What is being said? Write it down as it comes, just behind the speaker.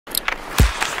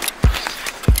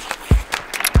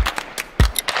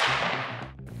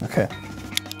Okay.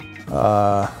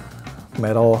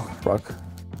 Metal, rock.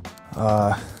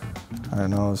 I don't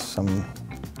know, some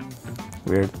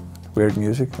weird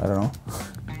music. I don't know.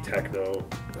 Techno,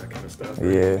 that kind of stuff.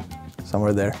 Right? Yeah,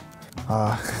 somewhere there.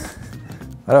 I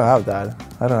don't have that.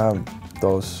 I don't have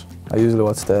those. I usually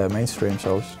watch the mainstream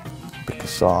shows. Pick a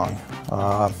song.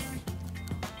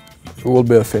 It will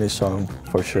be a Finnish song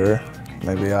for sure.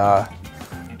 Maybe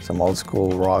some old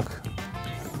school rock.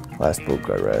 Last book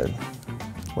I read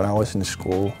when I was in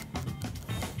school,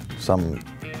 some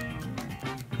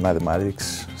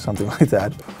mathematics, something like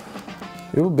that.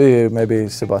 It would be maybe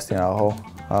Sebastian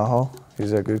Aho.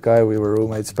 He's a good guy. We were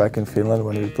roommates back in Finland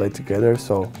when we played together,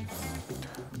 so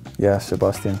yeah,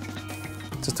 Sebastian.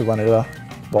 Just a vanilla,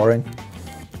 boring,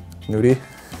 nudie.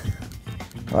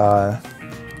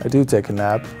 I do take a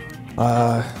nap.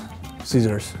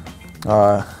 Scissors.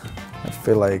 I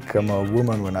feel like I'm a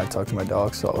woman when I talk to my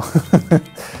dog, so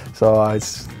so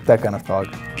it's that kind of talk.